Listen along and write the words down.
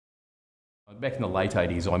Back in the late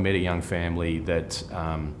 80s, I met a young family that,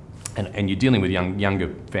 and you're dealing with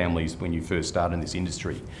younger families when you first start in this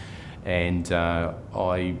industry. And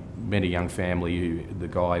I met a young family who, the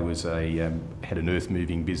guy was had an earth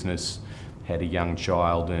moving business, had a young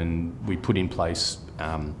child, and we put in place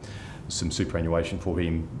some superannuation for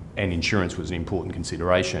him, and insurance was an important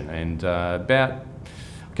consideration. And I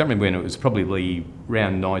can't remember when, it was probably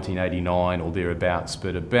around 1989 or thereabouts,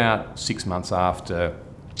 but about 6 months after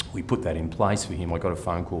we put that in place for him, I got a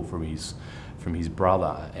phone call from his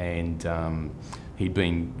brother, and the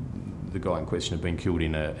guy in question had been killed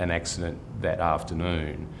in an accident that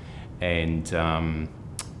afternoon, and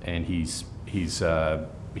his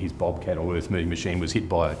bobcat or earth moving machine was hit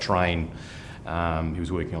by a train. He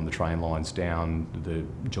was working on the train lines down the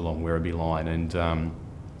Geelong-Werribee line, and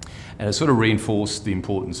it sort of reinforced the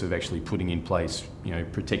importance of actually putting in place,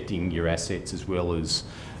 protecting your assets as well as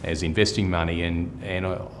investing money. And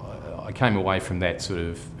I came away from that sort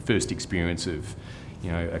of first experience of,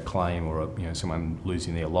 a claim or someone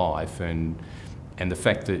losing their life, and the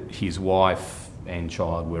fact that his wife and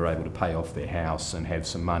child were able to pay off their house and have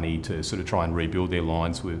some money to sort of try and rebuild their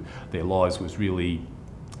lives was really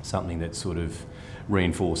something that sort of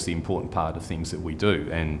reinforced the important part of things that we do.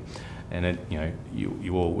 And it,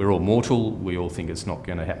 we're all mortal. We all think it's not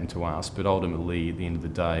going to happen to us, but ultimately, at the end of the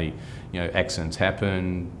day, accidents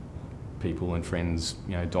happen. People and friends,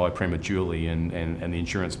 die prematurely, and the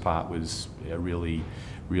insurance part was a really,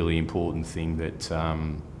 really important thing that,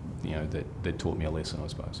 that taught me a lesson, I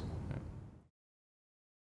suppose.